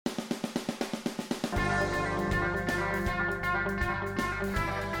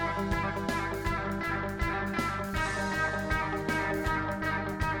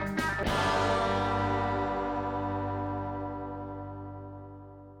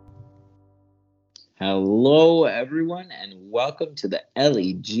Hello, everyone, and welcome to the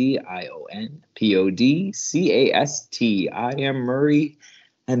LEGION PODCAST. I am Murray,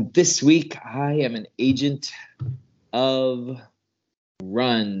 and this week I am an agent of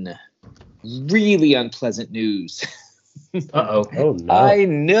Run. Really unpleasant news. Uh-oh. Oh, no. I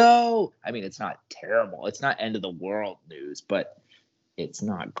know. I mean, it's not terrible. It's not end of the world news, but it's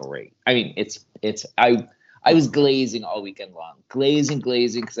not great. I mean, I was glazing all weekend long. Glazing,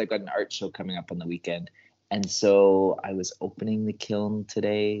 because I got an art show coming up on the weekend. And so I was opening the kiln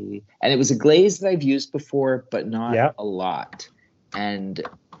today. And it was a glaze that I've used before, but not a lot. And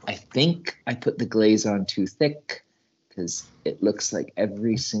I think I put the glaze on too thick because it looks like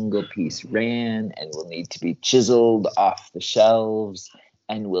every single piece ran and will need to be chiseled off the shelves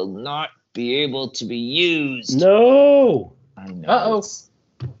and will not be able to be used. No. I know. Uh-oh.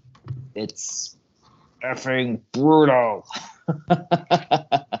 It's effing brutal.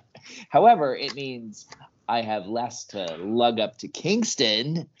 However, it means I have less to lug up to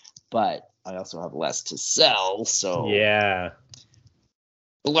Kingston, but I also have less to sell, so Yeah.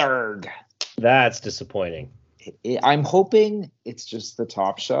 blurg. That's disappointing. I'm hoping it's just the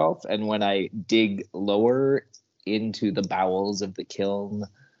top shelf, and when I dig lower into the bowels of the kiln,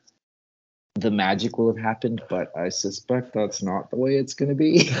 the magic will have happened, but I suspect that's not the way it's going to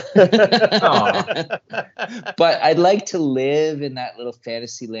be. But I'd like to live in that little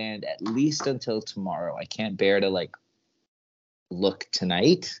fantasy land at least until tomorrow. I can't bear to look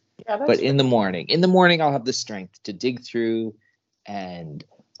tonight, but in the morning I'll have the strength to dig through, and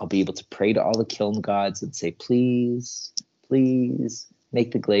I'll be able to pray to all the kiln gods and say, please, please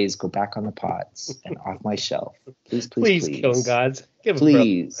make the glaze go back on the pots and off my shelf. Please, please, please. Kiln gods. Give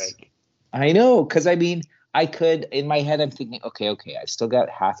please. A break. I know, because I mean, I could, in my head, I'm thinking, okay, I've still got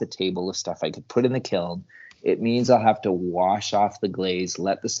half a table of stuff I could put in the kiln. It means I'll have to wash off the glaze,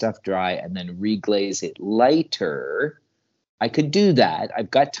 let the stuff dry, and then reglaze it lighter. I could do that.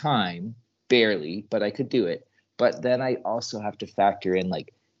 I've got time, barely, but I could do it. But then I also have to factor in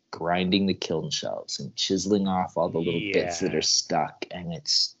grinding the kiln shelves and chiseling off all the little bits that are stuck. And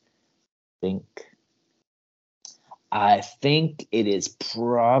I think it is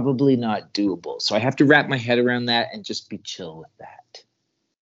probably not doable. So I have to wrap my head around that and just be chill with that.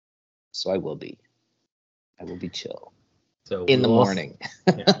 So I will be chill. So in the morning.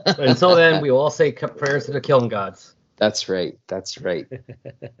 Until then, we will all say prayers to the kiln gods. That's right.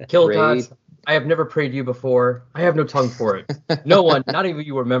 Kiln gods, I have never prayed to you before. I have no tongue for it. No one, not even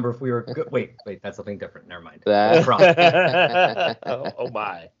you, remember if we were good. Wait, that's something different. Never mind. Oh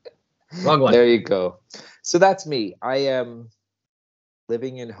my. Wrong one. There you go. So that's me. I am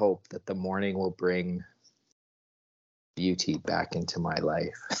living in hope that the morning will bring beauty back into my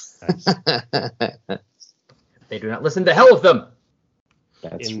life. They do not listen, to hell with them.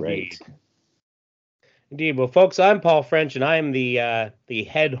 That's Indeed. right. Indeed. Well, folks, I'm Paul French, and I am the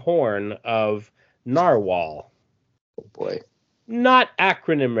head horn of Narwhal. Oh boy. Not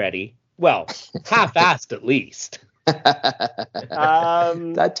acronym ready. Well, half-assed at least.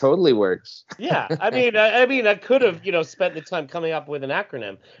 That totally works. Yeah, I mean, I could have, spent the time coming up with an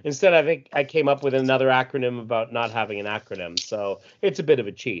acronym. Instead, I think I came up with another acronym about not having an acronym. So it's a bit of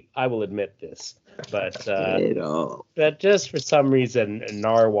a cheat. I will admit this, but just for some reason,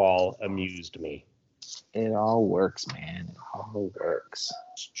 Narwhal amused me. It all works, man. It all works.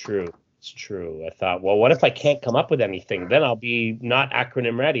 It's true. I thought, well, what if I can't come up with anything? Then I'll be not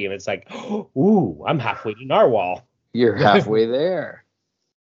acronym ready. And it's like, ooh, I'm halfway to Narwhal. You're halfway there.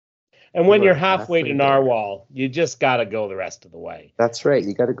 And when you're halfway to Narwhal, you just got to go the rest of the way. That's right.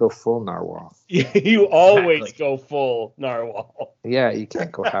 You got to go full Narwhal. You always go full Narwhal. Yeah, you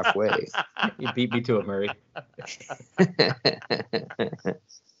can't go halfway. You beat me to it, Murray.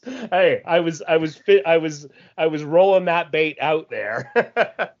 Hey, I was rolling that bait out there.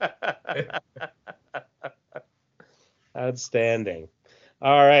 Outstanding.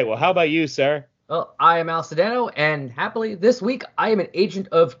 All right. Well, how about you, sir? Well, I am Al Sedano, and happily this week I am an agent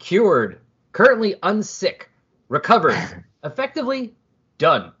of Cured, currently unsick, recovered, effectively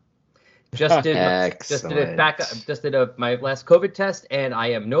done. Just did my last COVID test, and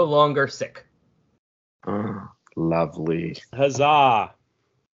I am no longer sick. Oh, lovely. Huzzah!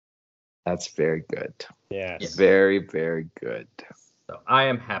 That's very good. Yes. Very, very good. So I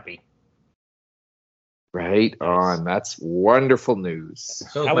am happy. Right on. That's wonderful news.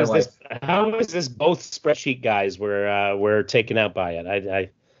 So How is this? Both spreadsheet guys were taken out by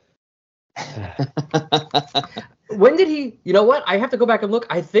it. When did he? You know what? I have to go back and look.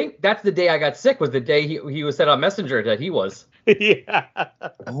 I think that's the day I got sick. Was the day he was said on Messenger that he was. Yeah.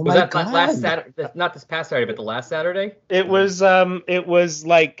 Oh Was my that God. last Saturday? Not this past Saturday, but the last Saturday. It was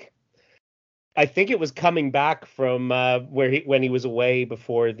like I think it was coming back from when he was away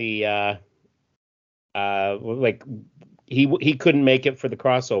before the like he couldn't make it for the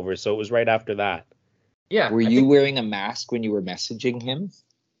crossover, so it was right after that. Yeah. Were you wearing a mask when you were messaging him?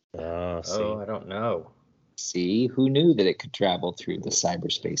 Oh, see. Oh, I don't know. See, who knew that it could travel through the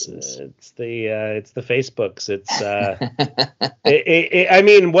cyberspaces? It's the Facebooks. It's I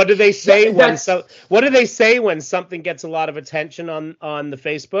mean, what do they say what do they say when something gets a lot of attention on the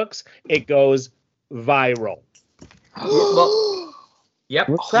Facebooks? It goes viral. Well, yep.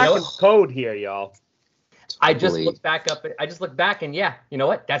 We're cracking code here, y'all. I just looked back up. I just looked back, and yeah, you know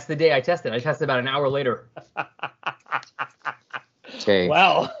what? That's the day I tested. I tested about an hour later. Okay.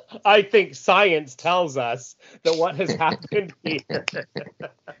 Well, I think science tells us that what has happened here.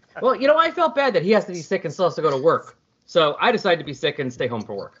 Well, you know, I felt bad that he has to be sick and still has to go to work. So I decided to be sick and stay home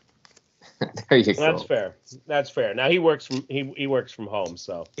for work. There you go. That's fair. That's fair. Now he works from home,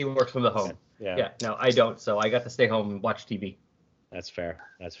 so he works from the home. Yeah. No, I don't. So I got to stay home and watch TV. That's fair.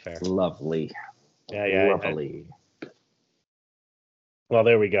 Lovely. Yeah. Lovely. Well,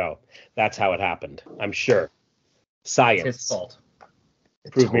 there we go. That's how it happened. I'm sure. Science. It's his fault.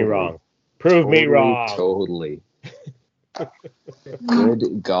 Prove me wrong. Prove me wrong. Totally.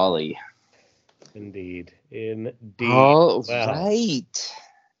 Good golly. Indeed. All right.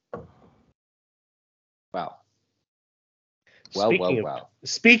 Wow. Well.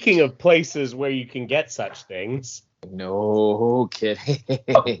 Speaking of places where you can get such things. No kidding.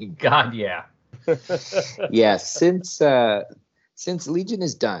 Oh, God, yeah. Yeah, since Legion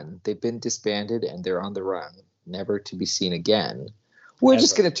is done, they've been disbanded and they're on the run, never to be seen again. We're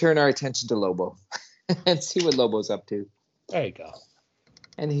just going to turn our attention to Lobo and see what Lobo's up to. There you go.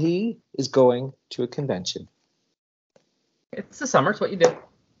 And he is going to a convention. It's the summer. It's what you do.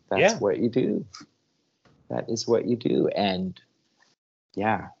 That's what you do. That is what you do. And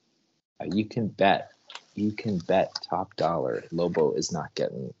yeah, you can bet top dollar Lobo is not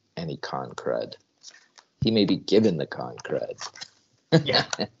getting any con crud. He may be given the con crud. Yeah.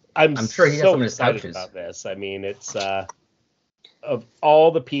 I'm sure he has so some of his excited pouches about this. I mean, it's of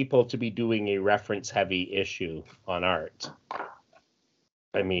all the people to be doing a reference heavy issue on art.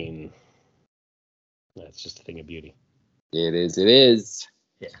 I mean, that's just a thing of beauty. It is.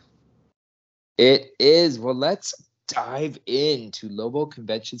 Yeah. It is. Well, let's dive into Lobo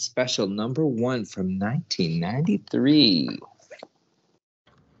Convention Special number 1 from 1993.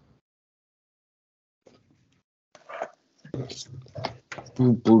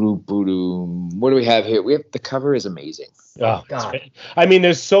 Boom. What do we have here? The cover is amazing. Oh, God. I mean,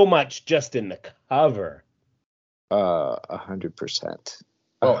 there's so much just in the cover. 100%.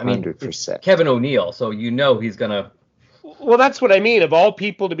 Well, I mean, 100%. Kevin O'Neill, so you know he's gonna. Well, that's what I mean. Of all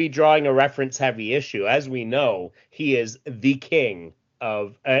people to be drawing a reference-heavy issue, as we know, he is the king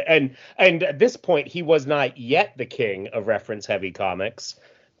of, and at this point, he was not yet the king of reference-heavy comics,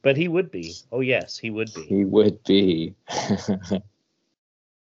 but he would be. Oh yes, he would be. He would be.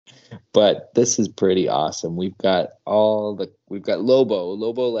 But this is pretty awesome. We've got Lobo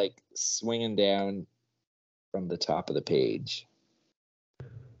like swinging down from the top of the page,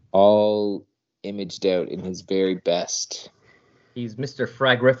 all imaged out in his very best. He's Mr.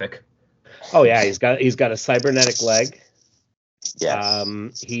 Fragrific. Oh yeah, he's got a cybernetic leg.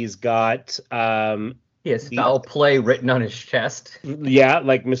 Yes. He's got he has foul play written on his chest. Yeah,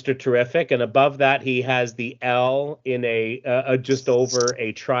 like Mr. Terrific, and above that he has the L in a just over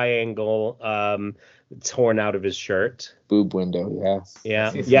a triangle torn out of his shirt. Boob window,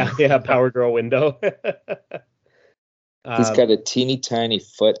 yeah. Power Girl window. He's got a teeny tiny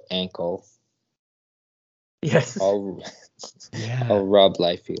foot ankle. Yes. All Rob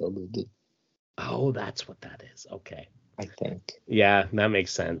Liefeld. Oh, that's what that is. Okay. I think. Yeah, that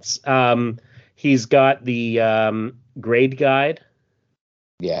makes sense. He's got the grade guide.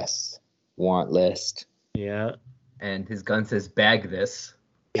 Yes. Want list. Yeah. And his gun says bag this.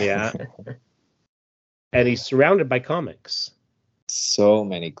 Yeah. And he's surrounded by comics. So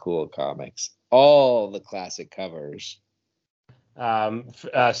many cool comics. All the classic covers.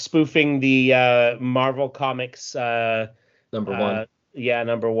 Spoofing the Marvel Comics number 1.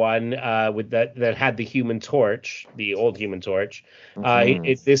 Number 1 with that had the Human Torch, the old Human Torch.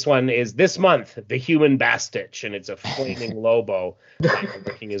 This one is this month, the Human Bastich, and it's a flaming Lobo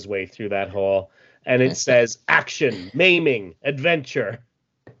working his way through that hole. And it says action, maiming, adventure.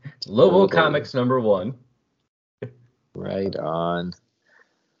 Lobo Comics number 1. Right on.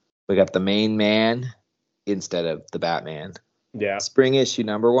 We got the main man instead of the Batman. Yeah. Spring issue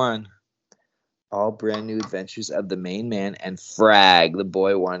number 1. All brand new adventures of the main man and Frag, the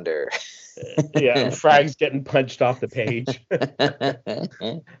boy wonder. Yeah, Frag's getting punched off the page.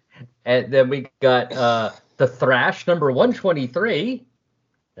 And then we got the Thrash number 123,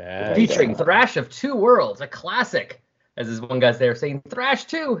 featuring Thrash of Two Worlds, a classic. As this one guy's there saying, "Thrash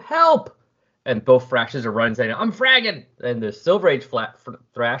 2, help!" And both Thrashes are running saying, "I'm fragging!" And the Silver Age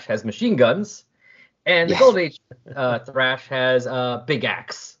Thrash has machine guns. And the Gold Age Thrash has big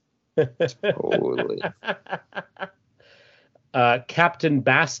axe. Totally. Captain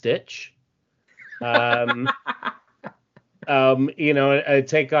Bastich. A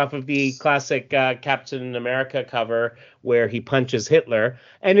takeoff of the classic Captain America cover where he punches Hitler.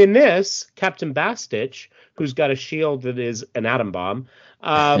 And in this, Captain Bastich, who's got a shield that is an atom bomb,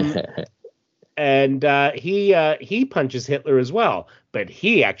 and he punches Hitler as well, but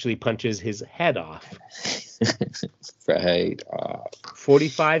he actually punches his head off. Right off.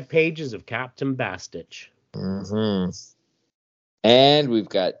 45 pages of Captain Bastich. Mm-hmm. And we've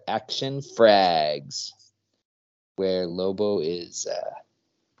got Action Frags, where Lobo is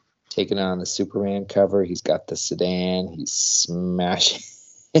taking on the Superman cover. He's got the sedan. He's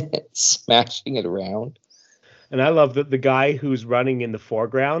smashing it around. And I love that the guy who's running in the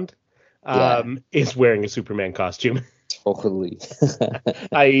foreground is wearing a Superman costume. Totally.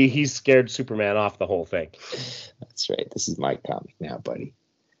 I.e., he's scared Superman off the whole thing. That's right. This is my comic now, buddy.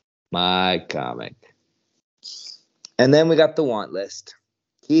 My comic. And then we got the want list.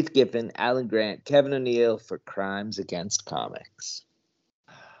 Keith Giffen, Alan Grant, Kevin O'Neill for Crimes Against Comics.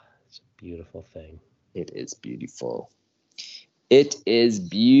 It's a beautiful thing. It is beautiful. It is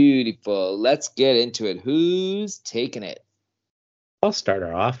beautiful. Let's get into it. Who's taking it? I'll start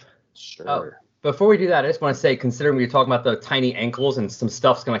her off. Sure. Before we do that, I just want to say, considering we were talking about the tiny ankles and some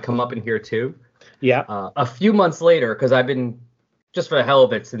stuff's going to come up in here too. Yeah. A few months later, because I've been, just for the hell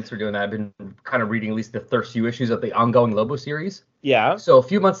of it, since we're doing that, I've been kind of reading at least the first few issues of the ongoing Lobo series. Yeah. So a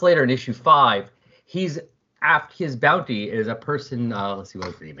few months later in issue 5, he's after his bounty is a person, let's see what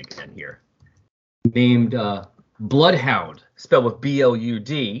his name again here, named Bloodhound, spelled with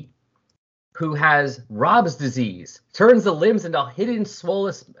B-L-U-D, who has Rob's disease, turns the limbs into hidden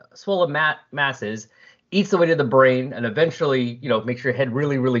swollen masses, eats the way to the brain, and eventually, makes your head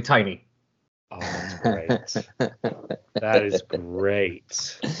really, really tiny. Oh, that's great. That is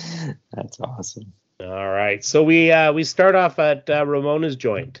great. That's awesome. All right. So we start off at Ramona's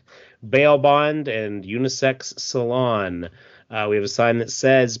joint, bail bond and unisex salon. We have a sign that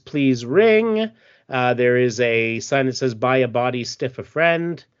says, "Please ring." There is a sign that says, "Buy a body, stiff a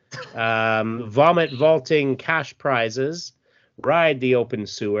friend." Vomit vaulting cash prizes. Ride the open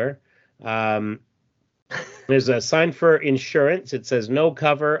sewer. There's a sign for insurance. It says, "No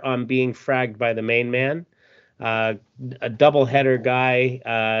cover on being fragged by the main man." A double header guy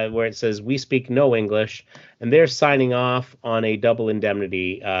where it says, "We speak no English," and they're signing off on a double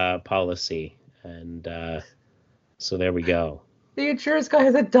indemnity policy. And so there we go. The insurance guy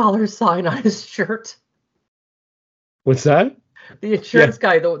has a dollar sign on his shirt. What's that? The insurance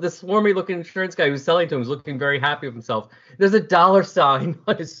guy, the swarmy looking insurance guy who's selling to him, is looking very happy with himself. There's a dollar sign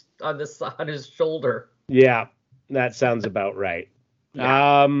on his shoulder. Yeah, that sounds about right.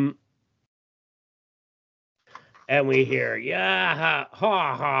 Yeah. And we hear, "Yeah, ha,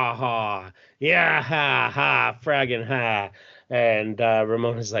 ha, ha, ha. Yeah, ha, ha, fragging ha." And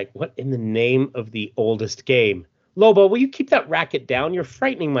Ramona's like, "What in the name of the oldest game? Lobo, will you keep that racket down? You're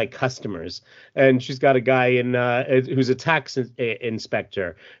frightening my customers." And she's got a guy who's a tax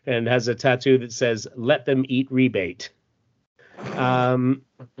inspector and has a tattoo that says, "Let them eat rebate." And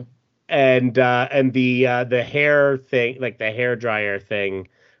the hair thing, like the hair dryer thing,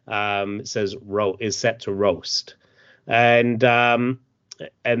 says is set to roast. And then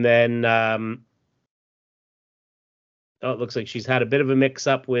it looks like she's had a bit of a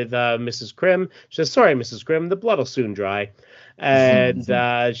mix-up with Mrs. Krim. She says, "Sorry, Mrs. Krim, the blood will soon dry." And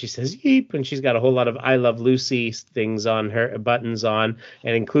she says, "Yeep," and she's got a whole lot of "I Love Lucy" things on her, buttons on,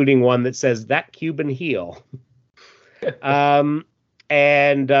 and including one that says, "That Cuban heel."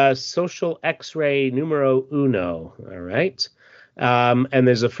 And social X-ray numero uno. All right. And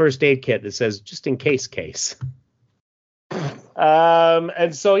there's a first aid kit that says, "Just in case."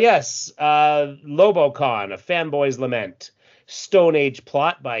 And so, yes, Lobocon, A Fanboy's Lament, Stone Age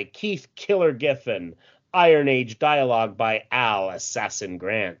plot by Keith Killer Giffen, Iron Age dialogue by Al Assassin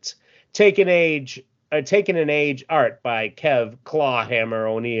Grant, Taken an Age art by Kev Clawhammer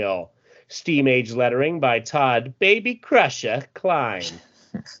O'Neill, Steam Age lettering by Todd Baby Crusher Klein,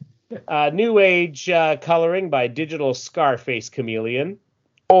 New Age coloring by Digital Scarface Chameleon,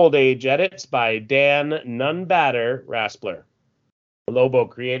 Old Age edits by Dan Nunbatter Raspler. Lobo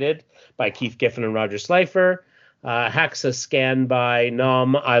created by Keith Giffen and Roger Slifer. Haxa scan by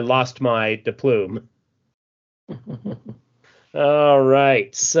Nom I Lost My Deplume. All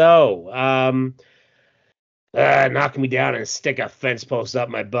right. So, knocking me down and stick a fence post up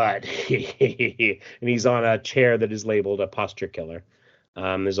my butt. And he's on a chair that is labeled a posture killer.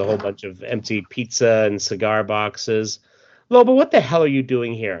 There's a whole bunch of empty pizza and cigar boxes. Lobo, what the hell are you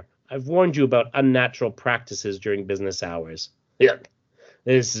doing here? I've warned you about unnatural practices during business hours. Yeah,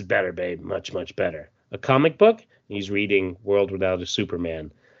 this is better, babe. Much, much better. A comic book? He's reading World Without a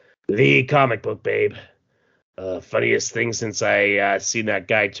Superman. The comic book, babe. Funniest thing since I seen that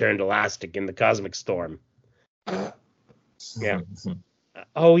guy turned elastic in the Cosmic Storm. Yeah.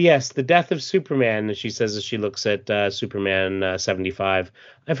 Oh, yes, the death of Superman, she says as she looks at Superman 75.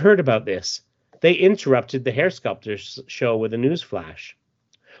 I've heard about this. They interrupted the hair sculptor's show with a news flash.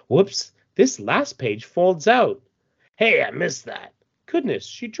 Whoops, this last page folds out. Hey, I missed that. Goodness,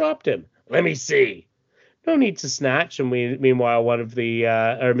 she dropped him. Let me see. No need to snatch. And meanwhile, one of the,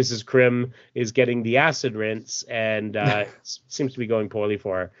 or Mrs. Krim is getting the acid rinse and seems to be going poorly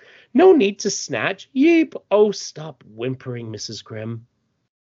for her. No need to snatch. Yeep. Oh, stop whimpering, Mrs. Krim.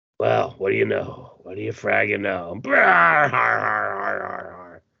 Well, what do you know? What do you fragging know?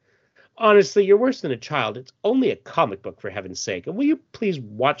 Honestly, you're worse than a child. It's only a comic book, for heaven's sake. And will you please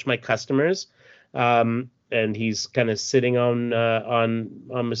watch my customers? And he's kind of sitting on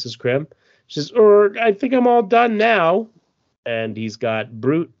Mrs. Krim. She says, I think I'm all done now. And he's got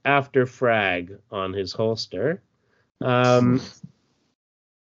Brute After Frag on his holster. And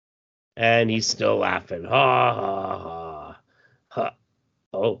he's still laughing. Ha, ha, ha. Ha.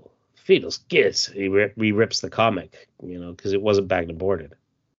 Oh, Fetal Skids. He rips the comic, because it wasn't bagged and boarded.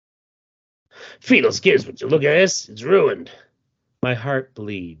 Fetal Skids, would you look at this? It's ruined. My heart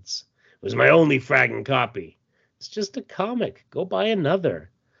bleeds. It was my only fragging copy. It's just a comic. Go buy another.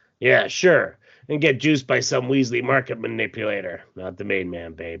 Yeah, sure. And get juiced by some Weasley market manipulator. Not the main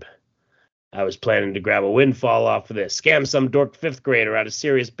man, babe. I was planning to grab a windfall off of this. Scam some dork 5th grader out of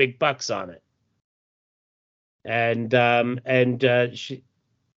serious big bucks on it. And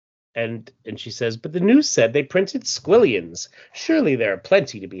she says, but the news said they printed squillions. Surely there are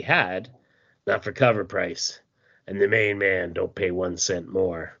plenty to be had. Not for cover price. And the main man don't pay 1 cent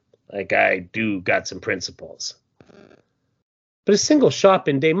more. Like I do got some principles. But a single shop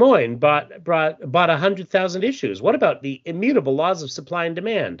in Des Moines bought 100,000 issues. What about the immutable laws of supply and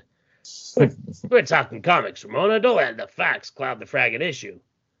demand? We're talking comics, Ramona. Don't let the facts cloud the fragging issue.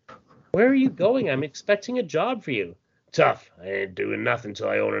 Where are you going? I'm expecting a job for you. Tough. I ain't doing nothing till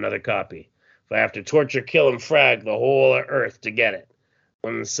I own another copy. If I have to torture, kill, and frag the whole earth to get it.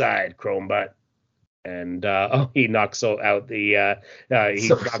 One side, chrome butt. And he knocks out the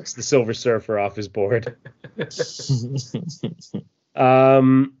knocks the Silver Surfer off his board.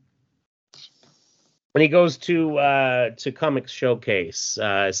 When he goes to Comics Showcase,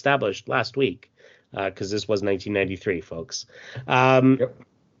 established last week, because this was 1993, folks. Yep.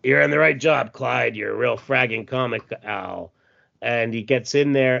 You're in the right job, Clyde. You're a real fragging comic owl. And he gets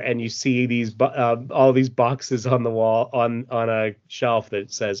in there, and you see these all these boxes on the wall on a shelf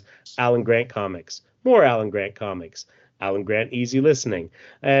that says Alan Grant Comics. More Alan Grant comics. Alan Grant, easy listening.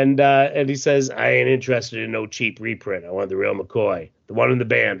 And he says, I ain't interested in no cheap reprint. I want the real McCoy. The one in the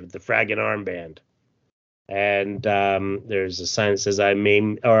band with the fragging armband. And there's a sign that says, I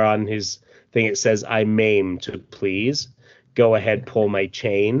maim, or on his thing it says, I maim to please. Go ahead, pull my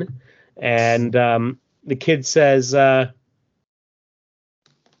chain. And the kid says,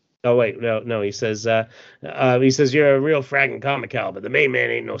 oh, wait, no. He says, you're a real fragging comic owl, but the main man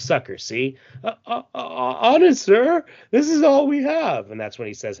ain't no sucker, see? Honest, sir, this is all we have. And that's when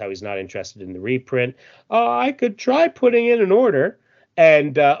he says how he's not interested in the reprint. I could try putting in an order.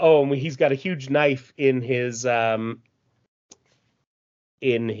 And, and he's got a huge knife in his hand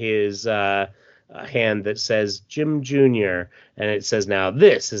that says Jim Jr. And it says, now,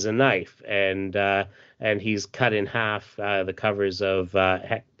 this is a knife. And he's cut in half the covers of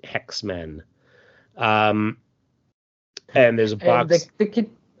Hexmen. And there's a box. The kid.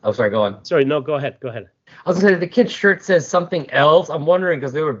 Oh, sorry. Go on. Sorry. No, go ahead. I was gonna say the kid's shirt says something else. I'm wondering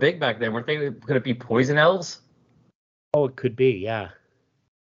because they were big back then. Weren't they? Could it be poison elves? Oh, it could be. Yeah.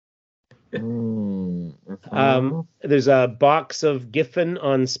 Mm-hmm. There's a box of Giffen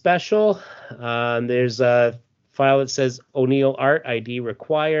on special. There's a file that says O'Neill Art ID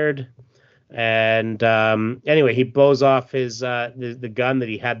required. And anyway, he blows off his the gun that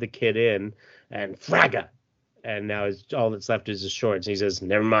he had the kid in, and fragga. And now all that's left is his shorts. He says,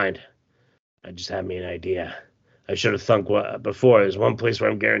 "Never mind. I just had me an idea. I should have thunk before. There's one place where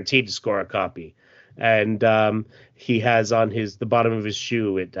I'm guaranteed to score a copy." And he has on the bottom of his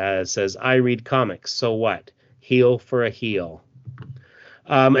shoe, it says, "I read comics. So what? Heel for a heel."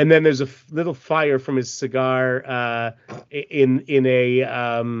 And then there's a little fire from his cigar in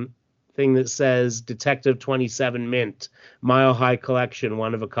a thing that says Detective 27 Mint, Mile High Collection,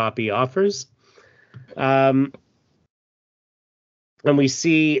 one of a copy offers. And we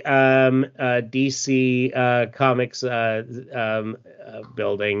see DC Comics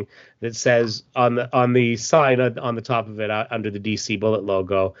building that says on the sign on the top of it under the DC Bullet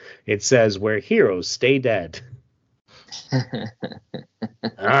logo, it says "Where heroes stay dead."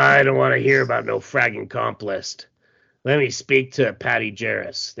 I don't want to hear about no fragging comp list. Let me speak to Patty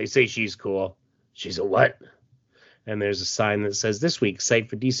Jarris. They say she's cool. She's a what? And there's a sign that says this week's site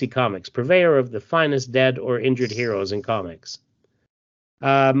for DC Comics, purveyor of the finest dead or injured heroes in comics.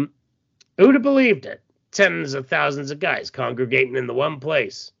 Who'd have believed it? Tens of thousands of guys congregating in the one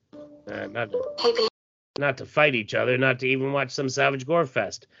place. Not to fight each other, not to even watch some savage gore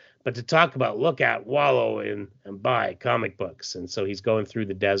fest, but to talk about, look at, wallow in, and buy comic books. And so he's going through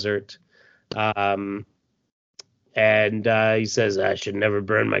the desert. And he says, I should never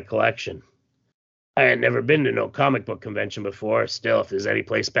burn my collection. I had never been to no comic book convention before. Still, if there's any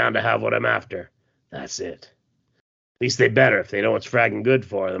place bound to have what I'm after, that's it. At least they better if they know what's fragging good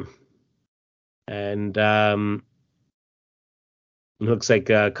for them. And it looks like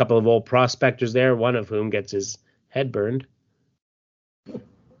a couple of old prospectors there, one of whom gets his head burned.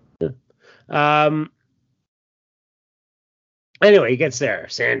 Anyway, he gets there,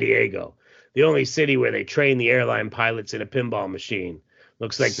 San Diego, the only city where they train the airline pilots in a pinball machine.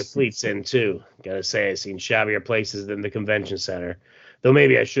 Looks like the fleet's in too. Gotta say, I've seen shabbier places than the convention center, though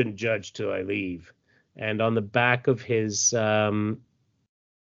maybe I shouldn't judge till I leave. And on the back of his, it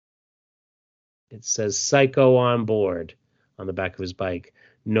says Psycho on board on the back of his bike.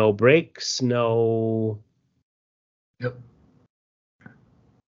 No brakes, no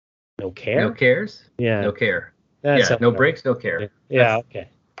care? No cares? Yeah. No care. That's no brakes, no care. Yeah, okay.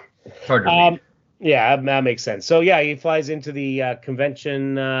 It's hard to read. Yeah, that makes sense. So yeah, he flies into the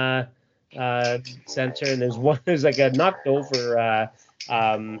convention center, and there's like a knocked over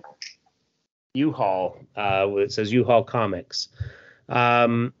U-Haul. It says U-Haul Comics.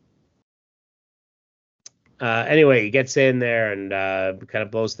 Anyway, he gets in there and kind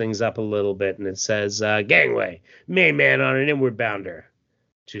of blows things up a little bit, and it says gangway, main man on an inward bounder.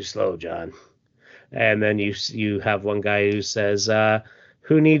 Too slow, John. And then you have one guy who says,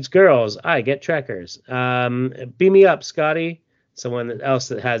 who needs girls? I get trekkers. Beam me up, Scotty. Someone else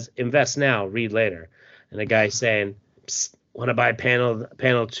that has invest now, read later. And a guy saying, want to buy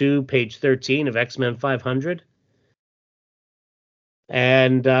panel 2, page 13 of X-Men 500?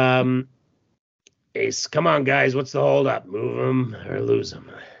 And Ace, come on, guys. What's the hold up? Move them or lose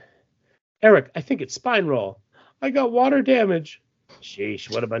them. Eric, I think it's spine roll. I got water damage. Sheesh,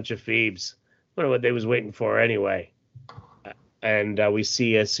 what a bunch of Phoebes. Wonder what they was waiting for anyway. And we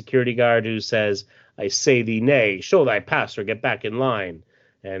see a security guard who says, I say thee nay, show thy pass or get back in line.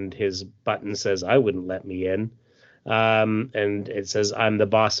 And his button says, I wouldn't let me in. And it says, I'm the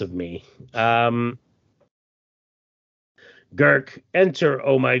boss of me. Girk, enter,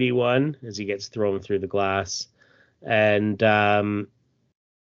 O mighty one, as he gets thrown through the glass. And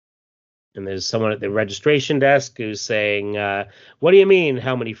there's someone at the registration desk who's saying, what do you mean,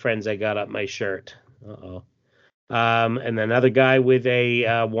 how many friends I got up my shirt? Uh-oh. And then another guy with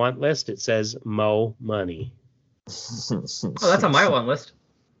a want list. It says Mo Money. Oh, that's on my want list.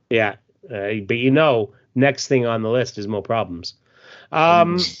 Yeah, but next thing on the list is Mo Problems.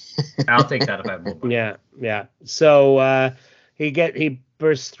 I'll take that if I have more money. Yeah. So he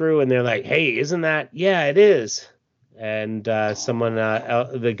bursts through, and they're like, "Hey, isn't that?" Yeah, it is. And someone,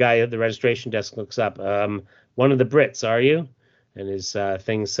 the guy at the registration desk, looks up. One of the Brits, are you? And his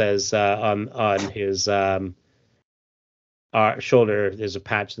thing says on his shoulder, there's a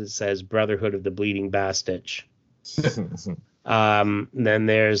patch that says Brotherhood of the Bleeding Bastich. Then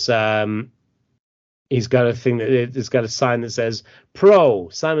there's he's got a thing it's got a sign that says Pro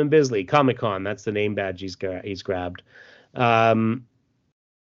Simon Bisley Comic Con. That's the name badge he's grabbed.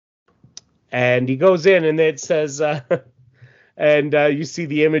 And he goes in, and it says and you see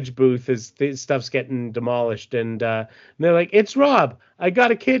the image booth as the stuff's getting demolished, and they're like, it's Rob, I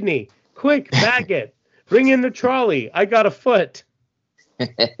got a kidney, quick, bag it. Bring in the trolley. I got a foot.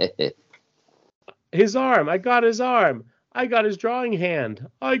 His arm. I got his arm. I got his drawing hand.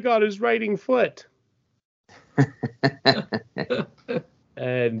 I got his writing foot.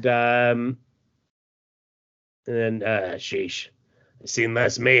 And then, sheesh. I've seen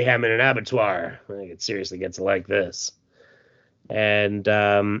less mayhem in an abattoir. I think it seriously gets like this. And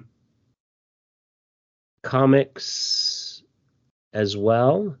comics as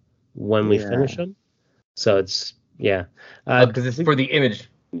well when we finish them. So it's Yeah. Because it's for the Image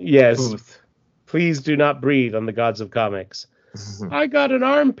Yes. booth. Please do not breathe on the gods of comics. I got an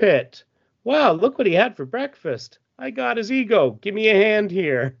armpit. Wow, look what he had for breakfast. I got his ego. Give me a hand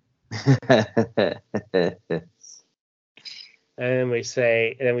here. And we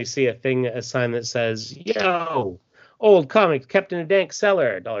see a sign that says, "Yo, old comics kept in a dank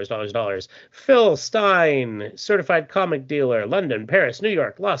cellar. Dollars, dollars, dollars. Phil Stein, certified comic dealer, London, Paris, New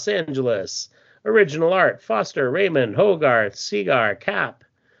York, Los Angeles. Original art, Foster, Raymond, Hogarth, Seagar, Cap.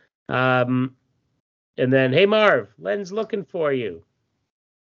 And then, hey Marv, Len's looking for you.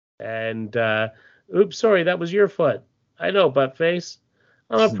 And oops, sorry, that was your foot. I know, buttface.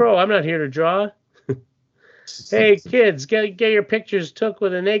 I'm a pro. I'm not here to draw. Hey kids, get your pictures took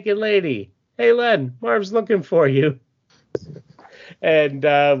with a naked lady. Hey Len, Marv's looking for you. And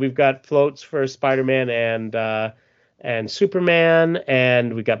we've got floats for Spider-Man and Superman,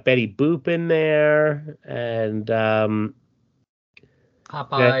 and we got Betty Boop in there, and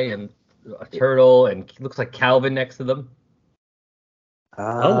Popeye and a turtle, and looks like Calvin next to them.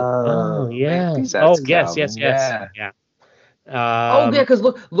 Yeah. Maybe that's Yes. Calvin. Yeah. Because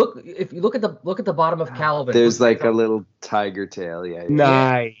look, if you look at the bottom of Calvin, There's like a little tiger tail. Yeah.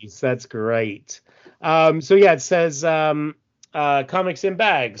 Nice. That's great. So yeah, it says comics in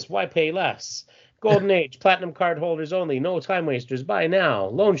bags. Why pay less? Golden Age, platinum card holders only. No time wasters. Buy now.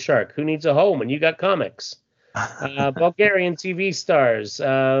 Loan Shark. Who needs a home when you got comics? Bulgarian TV stars.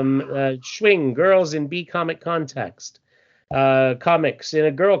 Schwing. Girls in B comic context. Comics in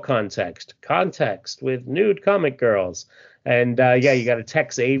a girl context. Context with nude comic girls. And you got a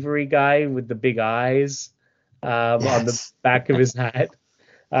Tex Avery guy with the big eyes on the back of his hat.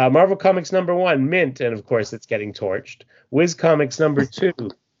 Marvel Comics #1, Mint, and of course it's getting torched. Wiz Comics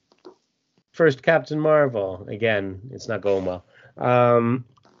 #2, First Captain Marvel. Again, it's not going well.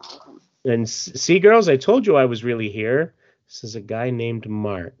 And see, girls, I told you I was really here. This is a guy named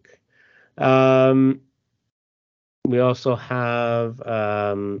Mark. We also have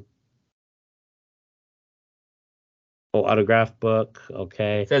autograph book.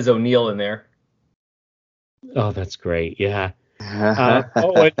 Okay. It says O'Neill in there. Oh, that's great. Yeah.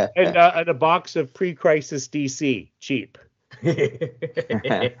 And a box of pre-crisis DC, cheap.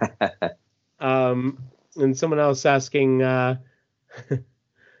 And someone else asking this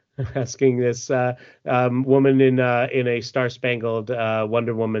woman in a star-spangled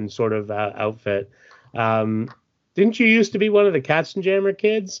Wonder Woman sort of outfit. Didn't you used to be one of the Katzenjammer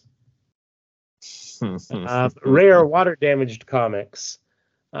kids? Rare water-damaged comics.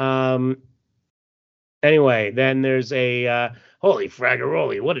 Anyway, then there's a holy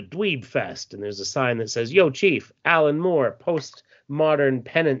fraggeroli, what a dweeb fest. And there's a sign that says, yo, Chief, Alan Moore, postmodern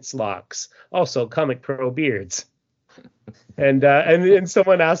penance locks, also Comic Pro beards. And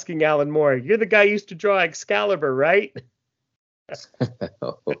someone asking Alan Moore, you're the guy who used to draw Excalibur, right?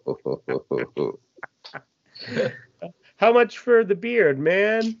 How much for the beard,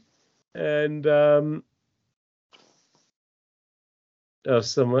 man? And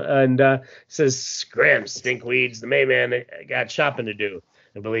says, scram, stinkweeds, the Mayman got shopping to do.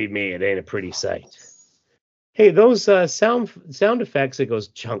 And believe me, it ain't a pretty sight. Hey, those sound effects, it goes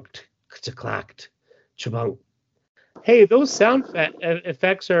chunked, clacked, chabunk. Hey, those sound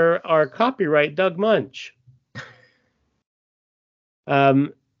effects are copyright Doug Munch. A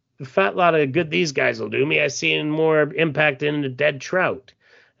fat lot of good these guys will do me. I seen more Impact in the Dead Trout.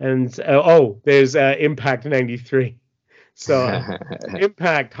 And there's Impact 93. So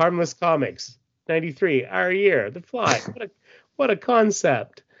Impact, Harmless Comics, 93, our year, The Fly. What a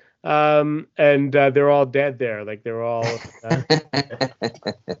concept. And they're all dead there. Like they're all.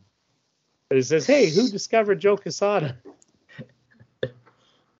 It says, hey, who discovered Joe Quesada?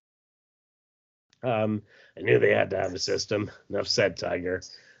 I knew they had to have a system. Enough said, Tiger.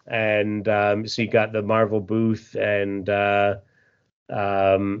 And so you got the Marvel booth and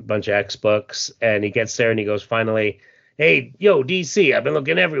bunch of X books. And he gets there and he goes, finally, hey, yo, DC, I've been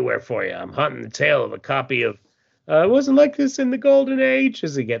looking everywhere for you. I'm hunting the tail of a copy of it wasn't like this in the Golden Age.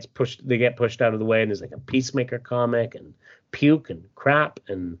 As they get pushed out of the way, and there's like a Peacemaker comic and Puke and Crap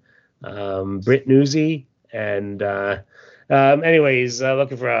and Brit Newsy. And anyway, he's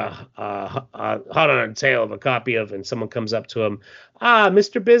looking for a hot on tail of a copy of, and someone comes up to him. Ah,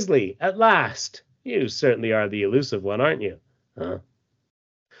 Mr. Bisley, at last. You certainly are the elusive one, aren't you? We've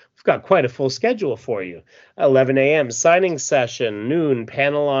got quite a full schedule for you. 11 a.m. signing session, noon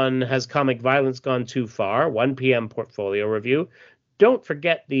panel on Has Comic Violence Gone Too Far? 1 p.m. portfolio review. Don't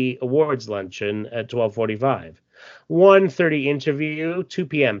forget the awards luncheon at 12:45. 1:30 interview, 2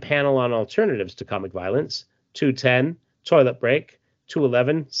 p.m. panel on alternatives to comic violence. 2:10 toilet break.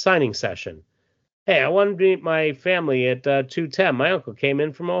 2:11 signing session. Hey, I wanted to meet my family at 2:10. My uncle came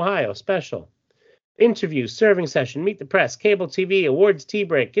in from Ohio. Special. Interview, serving session, meet the press, cable TV, awards tea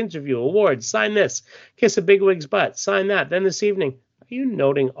break, interview, awards, sign this, kiss a bigwig's butt, sign that. Then this evening, are you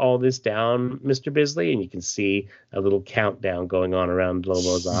noting all this down, Mr. Bisley? And you can see a little countdown going on around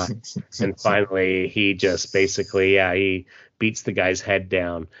Lobo's eye. And finally, he just basically, he beats the guy's head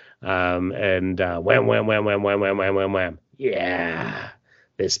down. And wham, wham, wham, wham, wham, wham, wham, wham, wham. Yeah,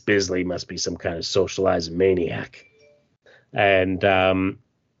 this Bisley must be some kind of socializing maniac. And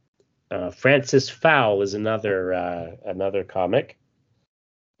Francis Fowl is another comic,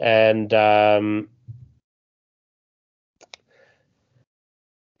 and then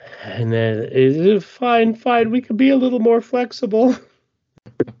fine. We could be a little more flexible.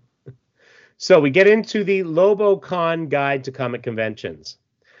 So we get into the LoboCon Guide to Comic Conventions.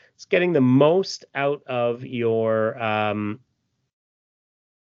 It's getting the most out of your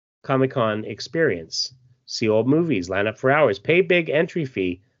Comic-Con experience. See old movies, line up for hours, pay big entry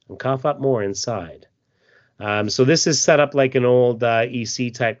fee, and cough up more inside. So this is set up like an old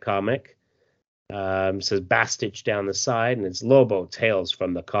EC type comic. It says Bastich down the side, and it's Lobo Tales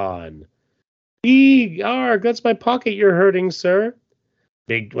from the Con. Arg, that's my pocket you're hurting, sir.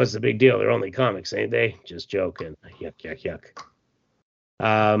 What's the big deal? They're only comics, ain't they? Just joking. Yuck, yuck, yuck.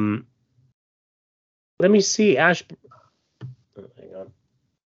 Let me see. Hang on.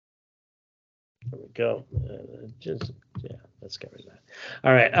 There we go. Let's get rid of that.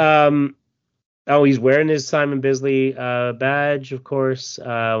 All right. He's wearing his Simon Bisley badge, of course.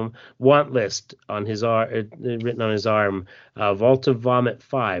 Want list on his written on his arm. Vault of Vomit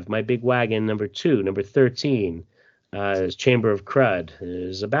 5. My Big Wagon number 2. Number 13. His Chamber of Crud.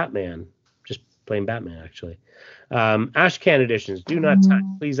 There's a Batman. Just plain Batman, actually. Ashcan editions. Do not touch.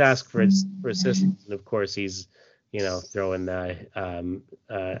 Please ask for assistance. And of course, he's throwing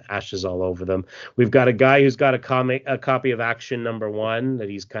ashes all over them. We've got a guy who's got a copy of Action number 1 that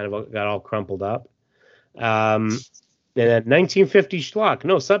he's kind of got all crumpled up. And then 1950 schlock.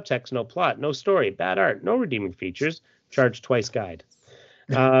 No subtext, no plot, no story, bad art, no redeeming features. Charge twice guide.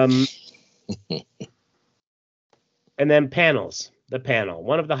 And then panels. The panel.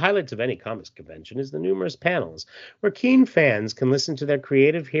 One of the highlights of any comics convention is the numerous panels, where keen fans can listen to their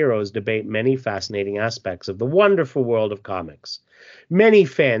creative heroes debate many fascinating aspects of the wonderful world of comics. Many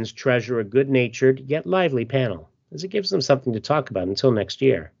fans treasure a good-natured yet lively panel, as it gives them something to talk about until next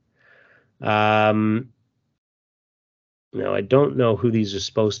year. Now, I don't know who these are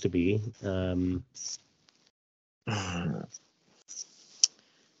supposed to be.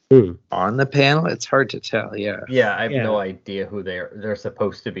 On the panel, it's hard to tell. Yeah, I have no idea who they're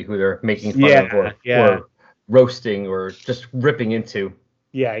supposed to be, who they're making fun of, or roasting, or just ripping into.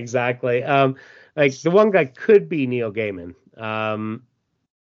 Yeah, exactly. Like the one guy could be Neil Gaiman. I'm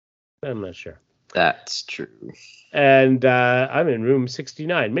not sure. That's true. And I'm in room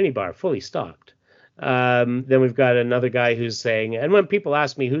 69, minibar, fully stocked. Then we've got another guy who's saying, and when people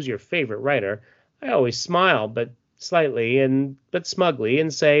ask me who's your favorite writer, I always smile, but slightly but smugly,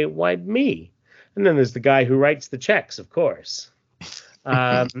 and say, why me? And then there's the guy who writes the checks, of course.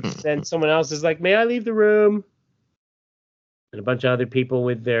 Then someone else is like, may I leave the room? And a bunch of other people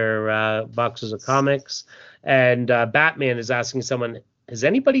with their boxes of comics. And Batman is asking someone, has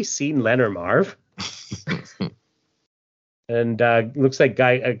anybody seen Len or Marv? And looks like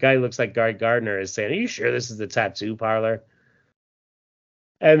a guy looks like Guy Gardner is saying, are you sure this is the tattoo parlor?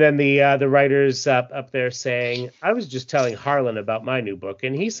 And then the writer's up there saying, I was just telling Harlan about my new book,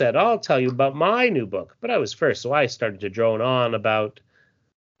 and he said, I'll tell you about my new book. But I was first, so I started to drone on about,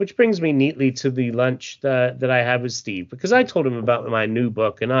 which brings me neatly to the lunch that I had with Steve, because I told him about my new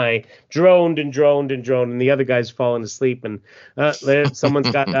book, and I droned, and the other guy's falling asleep, and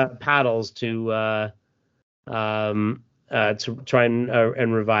someone's got paddles to try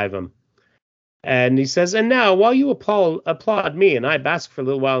and revive him. And he says, and now, while you applaud me and I bask for a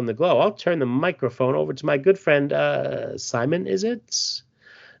little while in the glow, I'll turn the microphone over to my good friend, Simon, is it?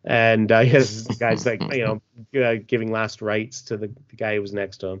 And the guy's like, giving last rites to the guy who was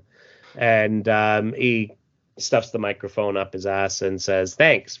next to him. And he stuffs the microphone up his ass and says,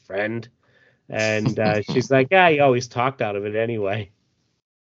 thanks, friend. And she's like, yeah, he always talked out of it anyway.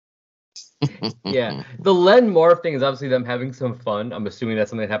 Yeah, the Len Marv thing is obviously them having some fun. I'm assuming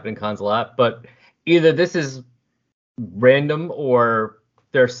that's something that happened in cons a lot, but either this is random or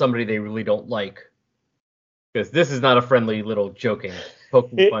there's somebody they really don't like, because this is not a friendly little joking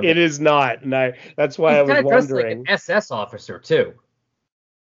poking fun. It is not, and that's why I was wondering. Like an SS officer too.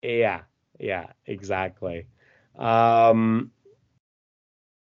 Yeah, exactly. All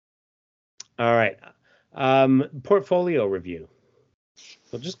right, portfolio review.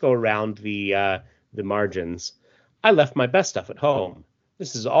 We'll just go around the margins. I left my best stuff at home.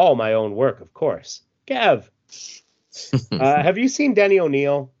 This is all my own work, of course. Kev, have you seen Denny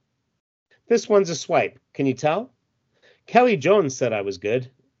O'Neil? This one's a swipe. Can you tell? Kelly Jones said I was good.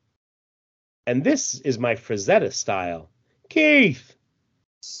 And this is my Frazetta style. Keith!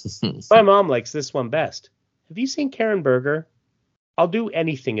 My mom likes this one best. Have you seen Karen Berger? I'll do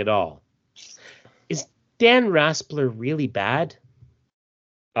anything at all. Is Dan Raspler really bad?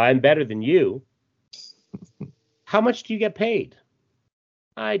 I'm better than you. How much do you get paid?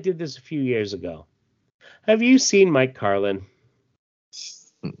 I did this a few years ago. Have you seen Mike Carlin?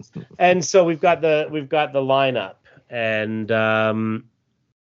 And so we've got the lineup, and so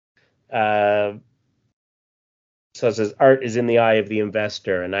it says art is in the eye of the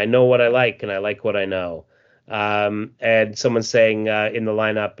investor, and I know what I like, and I like what I know. And someone's saying in the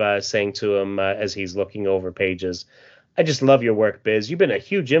lineup, saying to him as he's looking over pages, I just love your work, Biz. You've been a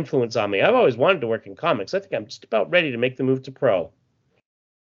huge influence on me. I've always wanted to work in comics. I think I'm just about ready to make the move to pro.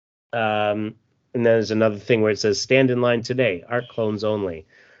 And then there's another thing where it says stand in line today, art clones only.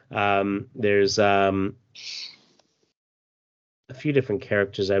 There's a few different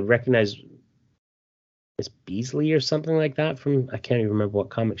characters. I recognize Miss Beasley or something like that from, I can't even remember what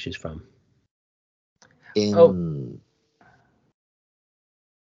comic she's from. That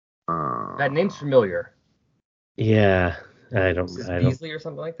name's familiar. Yeah, I don't. Beasley or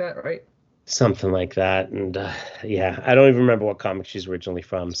something like that, right? Something like that, and yeah, I don't even remember what comic she's originally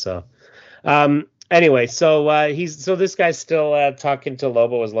from. So, anyway, so this guy's still talking to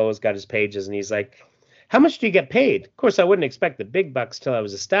Lobo as Lobo's got his pages, and he's like, "How much do you get paid?" Of course, I wouldn't expect the big bucks till I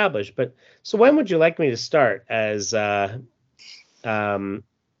was established, but so when would you like me to start? As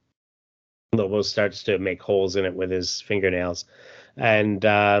Lobo starts to make holes in it with his fingernails, and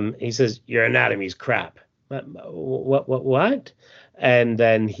he says, "Your anatomy's crap." What? And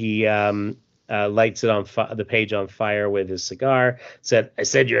then he lights it on the page on fire with his cigar. I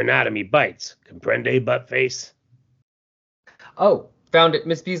said your anatomy bites. Comprende, butt face? Oh, found it.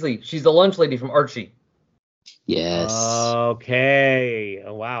 Miss Beasley. She's the lunch lady from Archie. Yes. Okay.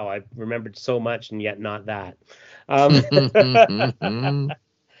 Oh, wow. I remembered so much and yet not that. But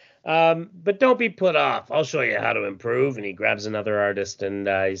don't be put off. I'll show you how to improve. And he grabs another artist and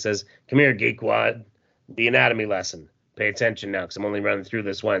he says, "Come here, geekwad. The anatomy lesson. Pay attention now, because I'm only running through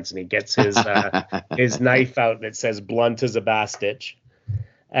this once." And he gets his his knife out, and it says "blunt as a bass stitch."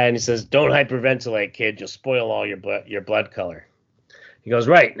 And he says, "Don't hyperventilate, kid. You'll spoil all your blood color." He goes,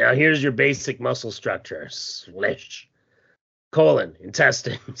 "Right, now here's your basic muscle structure. Slish. Colon,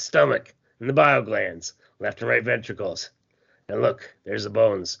 intestine, stomach, and the bile glands, left and right ventricles. And look, there's the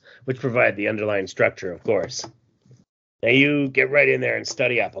bones, which provide the underlying structure, of course. Now you get right in there and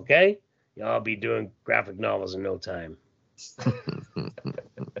study up, okay? Y'all be doing graphic novels in no time."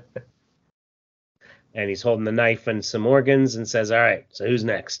 And he's holding the knife and some organs and says, "All right, so who's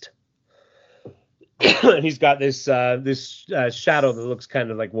next?" And he's got this shadow that looks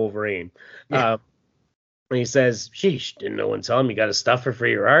kind of like Wolverine. Yeah. And he says, "Sheesh, didn't no one tell him you got a stuffer for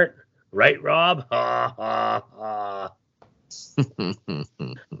your art? Right, Rob? Ha, ha, ha."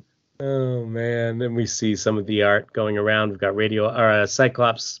 Oh, man. Then we see some of the art going around. We've got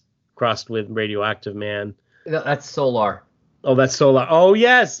Cyclops crossed with Radioactive Man. That's Solar. Oh, that's Solar. Oh,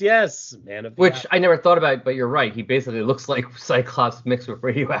 yes. Man of the Which I never thought about, but you're right. He basically looks like Cyclops mixed with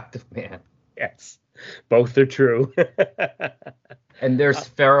Radioactive Man. Yes. Both are true. And there's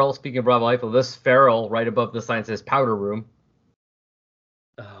Feral. Speaking of Rob Liefeld, this Feral right above the sign says Powder Room.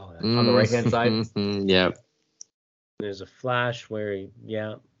 Oh, on the right-hand side. Yep. There's a Flash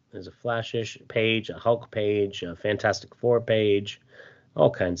there's a Flash-ish page, a Hulk page, a Fantastic Four page, all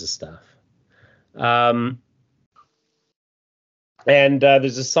kinds of stuff. And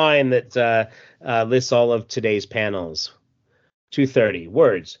there's a sign that lists all of today's panels. 2:30,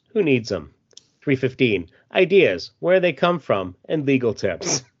 words, who needs them? 3:15, ideas, where they come from, and legal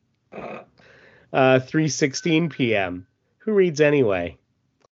tips. 3:16 p.m., who reads anyway?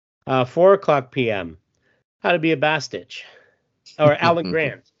 4:00 p.m., how to be a Bastich. Or Alan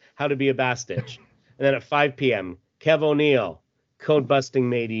Grant, how to be a Bastich. And then at 5 p.m., Kev O'Neill, code busting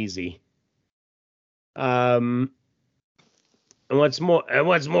made easy. And what's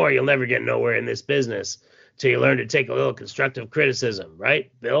more, you'll never get nowhere in this business till you learn to take a little constructive criticism,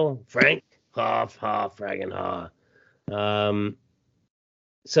 right, Bill? Frank? Ha, fragging ha.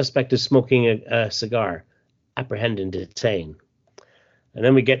 Suspect is smoking a cigar. Apprehend and detain. And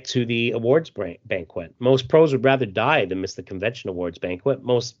then we get to the awards banquet. Most pros would rather die than miss the convention awards banquet.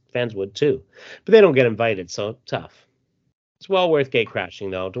 Most fans would too. But they don't get invited, so tough. It's well worth gate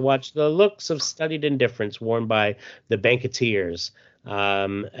crashing, though, to watch the looks of studied indifference worn by the banqueteers,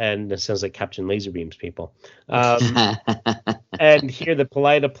 And it sounds like Captain Laserbeam's people. And hear the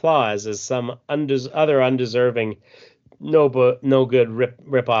polite applause as some other undeserving, no good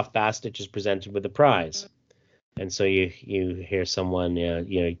rip-off Bastich is presented with a prize. And so you hear someone,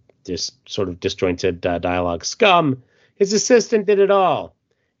 just sort of disjointed dialogue. Scum! His assistant did it all.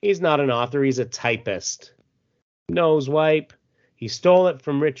 He's not an author, he's a typist. Nosewipe. He stole it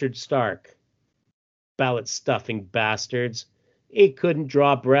from Richard Stark. Ballot-stuffing bastards. He couldn't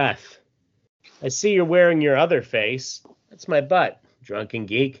draw breath. I see you're wearing your other face. That's my butt, drunken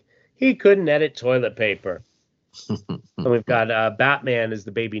geek. He couldn't edit toilet paper. And we've got Batman as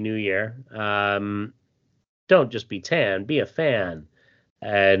the Baby New Year. Don't just be tan, be a fan.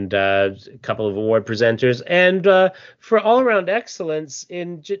 And a couple of award presenters. And for all-around excellence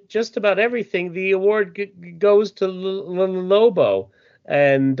in just about everything, the award goes to Lobo.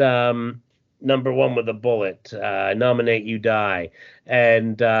 And number one with a bullet, nominate you die.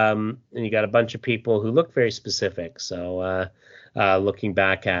 And you got a bunch of people who look very specific. So looking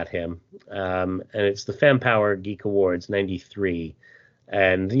back at him. And it's the FanPower Geek Awards, 93.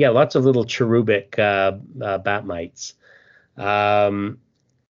 And yeah, lots of little cherubic Batmites.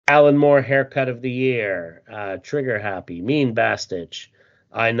 Alan Moore Haircut of the Year, Trigger Happy, Mean Bastich,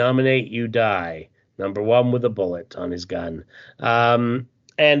 I Nominate You Die, number one with a bullet on his gun. And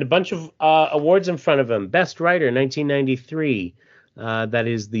a bunch of awards in front of him. Best Writer, 1993, that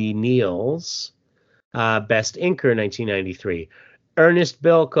is the Neils. Best Inker, 1993. Ernest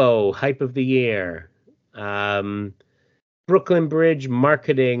Bilko, Hype of the Year. Brooklyn Bridge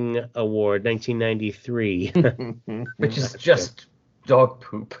Marketing Award, 1993. Which is just dog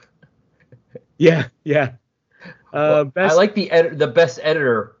poop. Yeah. I like the Best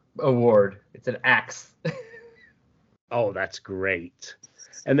Editor Award. It's an axe. Oh, that's great.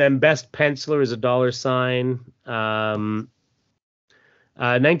 And then Best Penciler is a $.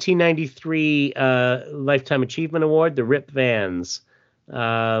 1993 Lifetime Achievement Award, the Rip Vans.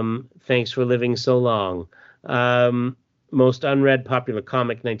 Thanks for living so long. Most unread popular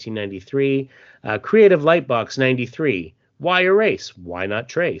comic, 1993. Creative Lightbox, 93. Why erase? Why not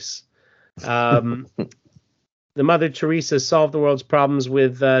trace? The Mother Teresa Solved the World's Problems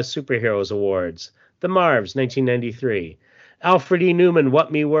with Superheroes Awards. The Marvs, 1993. Alfred E. Newman,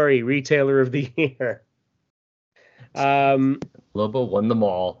 What Me Worry, Retailer of the Year. Lobo won them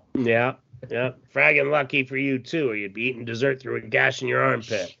all. Yeah. Fragging lucky for you, too, or you'd be eating dessert through a gash in your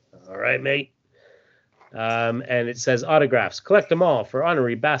armpit. All right, mate? And it says autographs. Collect them all for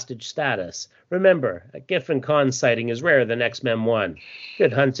honorary Bastich status. Remember, a Giffen Con sighting is rarer than X-Men 1.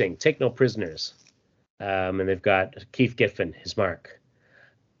 Good hunting. Take no prisoners. And they've got Keith Giffen, his mark.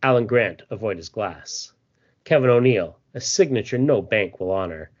 Alan Grant, avoid his glass. Kevin O'Neill, a signature no bank will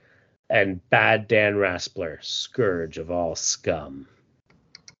honor. And Bad Dan Raspler, scourge of all scum.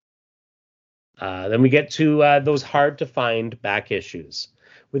 Then we get to those hard-to-find back issues.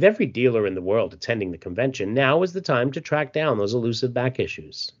 With every dealer in the world attending the convention, now is the time to track down those elusive back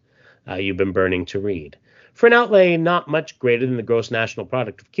issues you've been burning to read. For an outlay not much greater than the gross national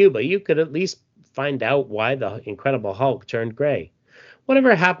product of Cuba, you could at least find out why the Incredible Hulk turned gray.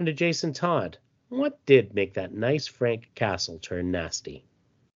 Whatever happened to Jason Todd? What did make that nice Frank Castle turn nasty?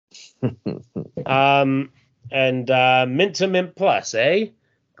 And Mint to Mint Plus, eh?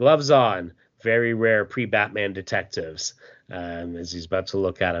 Gloves on. Very rare pre-Batman detectives. As he's about to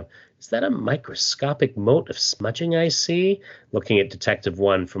look at him. Is that a microscopic mote of smudging I see? Looking at Detective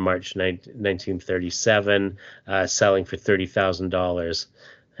 1 from March 1937, selling for $30,000.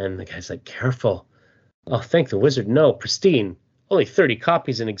 And the guy's like, careful. Oh, thank the wizard. No, pristine. Only 30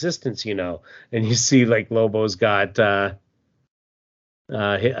 copies in existence, you know. And you see, like, Lobo's got a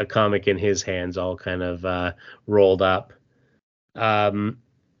comic in his hands, all kind of rolled up. And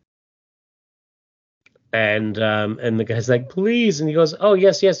the guy's like, please. And he goes, oh,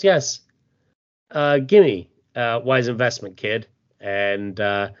 yes. Gimme. Wise investment, kid. And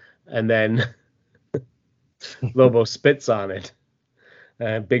then Lobo spits on it.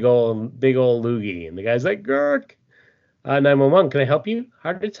 Big old loogie. And the guy's like, Gurk. 911, can I help you?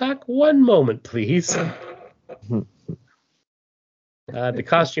 Heart attack? 1 moment, please. The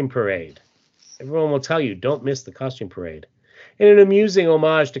costume parade. Everyone will tell you, don't miss the costume parade. In an amusing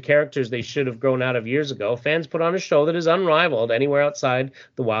homage to characters they should have grown out of years ago, fans put on a show that is unrivaled anywhere outside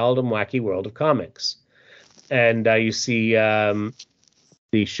the wild and wacky world of comics. And you see the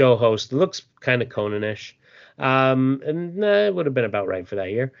show host looks kind of Conan-ish. And it would have been about right for that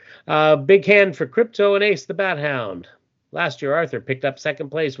year. Big hand for Crypto and Ace the Bat Hound. Last year, Arthur picked up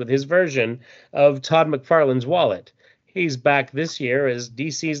second place with his version of Todd McFarlane's Wallet. He's back this year as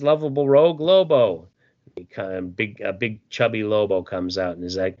DC's lovable rogue Lobo. A big chubby Lobo comes out and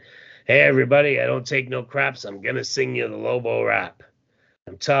is like, "Hey everybody, I don't take no craps. I'm gonna sing you the Lobo rap.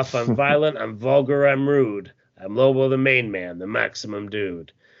 I'm tough, I'm violent, I'm vulgar, I'm rude. I'm Lobo the main man, the maximum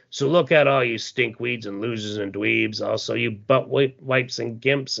dude. So look at all you stinkweeds and losers and dweebs, also you butt wipes and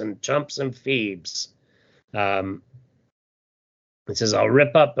gimps and chumps and phoebes." It says, "I'll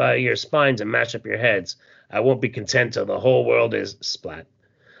rip up your spines and mash up your heads. I won't be content till the whole world is splat."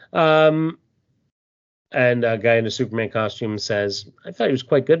 And a guy in a Superman costume says, "I thought he was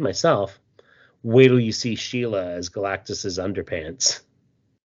quite good myself. Wait till you see Sheila as Galactus's underpants."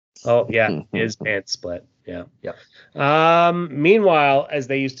 Oh, yeah, his pants split. Yeah. Meanwhile, as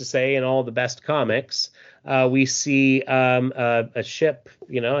they used to say in all the best comics, we see a ship.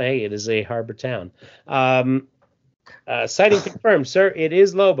 Hey, it is a harbor town. Sighting confirmed, sir. It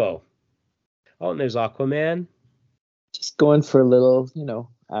is Lobo. Oh, and there's Aquaman. Just going for a little,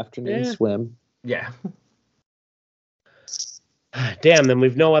 afternoon swim. Yeah. Damn, then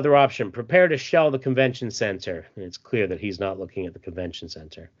we've no other option. Prepare to shell the convention center. And it's clear that he's not looking at the convention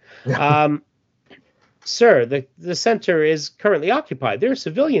center. Sir, the center is currently occupied. There are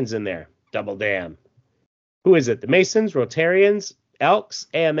civilians in there. Double damn. Who is it? The Masons, Rotarians, Elks,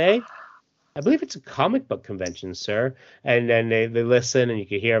 AMA? I believe it's a comic book convention, sir. And then they listen, and you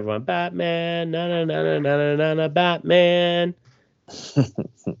can hear everyone, "Batman, na Batman."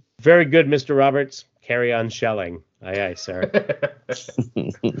 Very good, Mr. Roberts. Carry on shelling. Aye, aye, sir.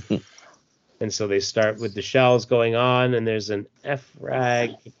 And so they start with the shells going on, and there's an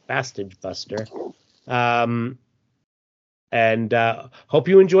F-Rag Bastage Buster. And hope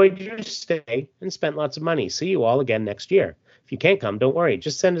you enjoyed your stay and spent lots of money. See you all again next year. If you can't come, don't worry.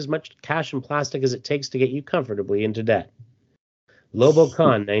 Just send as much cash and plastic as it takes to get you comfortably into debt.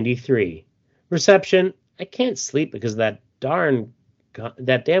 LoboCon 93. Reception. I can't sleep because of that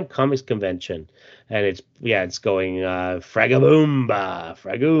damn comics convention. And it's going fragaboomba,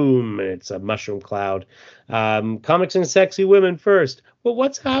 fragoom, and it's a mushroom cloud. Comics and sexy women first. Well,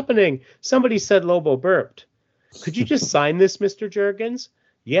 what's happening? Somebody said Lobo burped. Could you just sign this, Mr. Jurgens?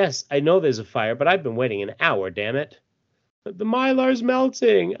 Yes, I know there's a fire, but I've been waiting an hour, damn it. The Mylar's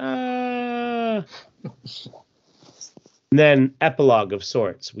melting. And then epilogue of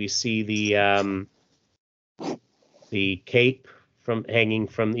sorts. We see the cape hanging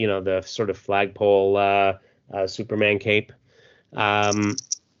from the sort of flagpole Superman cape. And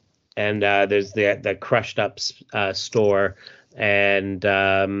there's the crushed up store, and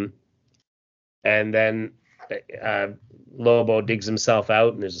then Lobo digs himself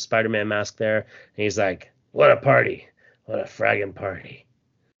out, and there's a Spider-Man mask there, and he's like, "What a party. What a fragging party.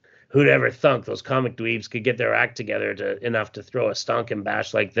 Who'd ever thunk those comic dweebs could get their act together enough to throw a stonking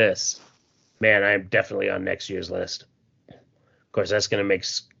bash like this? Man, I'm definitely on next year's list. Of course, that's going to make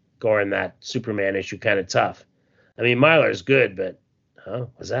scoring that Superman issue kind of tough. I mean, Mylar's good, but,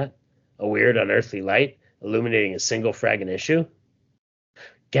 was that a weird unearthly light illuminating a single fragging issue?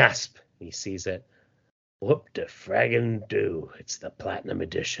 Gasp. He sees it. Whoop de fraggin' do. It's the Platinum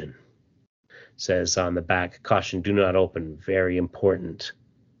Edition. Says on the back, caution, do not open. Very important.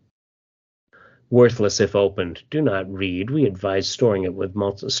 Worthless if opened. Do not read. We advise storing with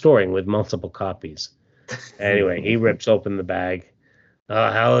multiple copies. Anyway, he rips open the bag.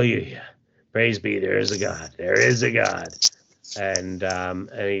 Oh, hallelujah. Praise be, there is a God. There is a God. And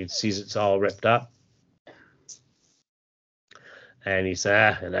he sees it's all ripped up. And he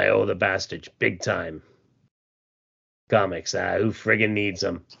says, and I owe the Bastage big time. Comics, who friggin' needs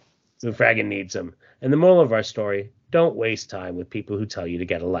them? Who fraggin' needs them? And the moral of our story, don't waste time with people who tell you to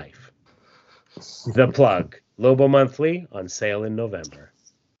get a life. The Plug, Lobo Monthly, on sale in November.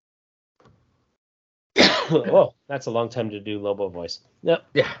 Oh, that's a long time to do Lobo voice. Yep.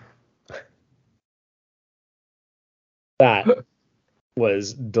 Yeah. That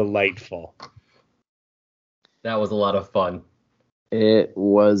was delightful. That was a lot of fun. It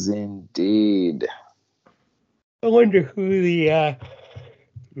was indeed. I wonder who the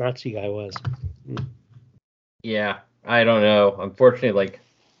Nazi guy was. Yeah, I don't know. Unfortunately,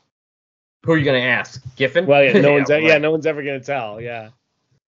 who are you gonna ask? Giffen? Well, yeah, no right. No one's ever gonna tell. Yeah,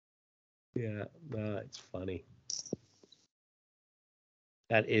 it's funny.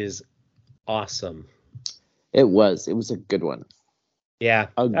 That is awesome. It was a good one. Yeah,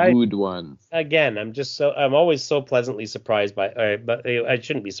 a good one. Again, I'm always so pleasantly surprised by, but I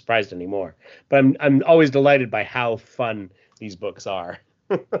shouldn't be surprised anymore. But I'm always delighted by how fun these books are.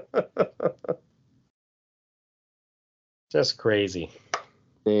 Just crazy.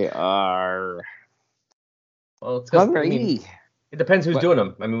 They are. Well, it's it depends who's doing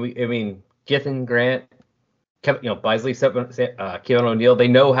them. I mean, Giffen, Grant, Bisley, Kevin O'Neill, they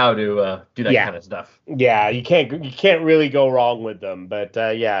know how to do that Yeah. kind of stuff. Yeah, you can't really go wrong with them. But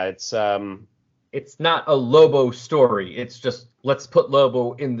it's not a Lobo story. It's just let's put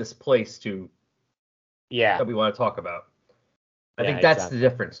Lobo in this place that we want to talk about. I think that's the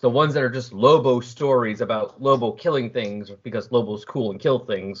difference. The ones that are just Lobo stories about Lobo killing things because Lobo's cool and kill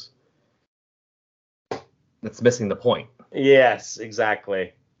things, that's missing the point. Yes,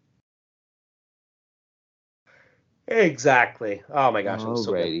 exactly. Exactly. Oh my gosh, I'm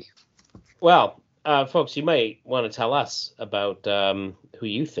so good. Well, folks, you might want to tell us about who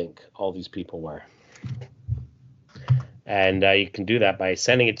you think all these people were. And you can do that by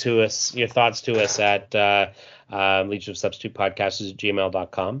sending it to us, your thoughts to us at Legion of Substitute Podcasters at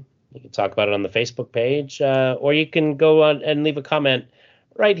gmail.com. You can talk about it on the Facebook page, or you can go on and leave a comment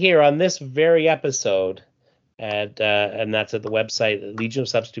right here on this very episode. And that's at the website,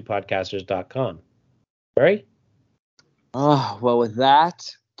 legionofsubstitutepodcasters.com. Barry? Oh, well, with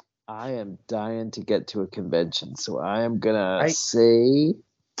that, I am dying to get to a convention. So I am going to say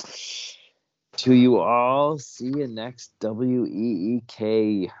to you all, see you next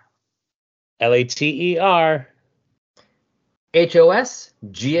WEEK. LATER.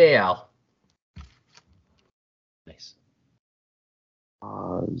 HOSGAL. Nice.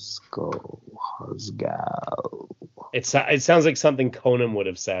 Hosgal. It sounds like something Conan would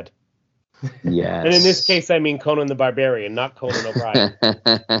have said. Yes. And in this case, I mean Conan the Barbarian, not Conan O'Brien.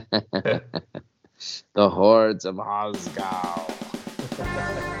 The hordes of Hosgal.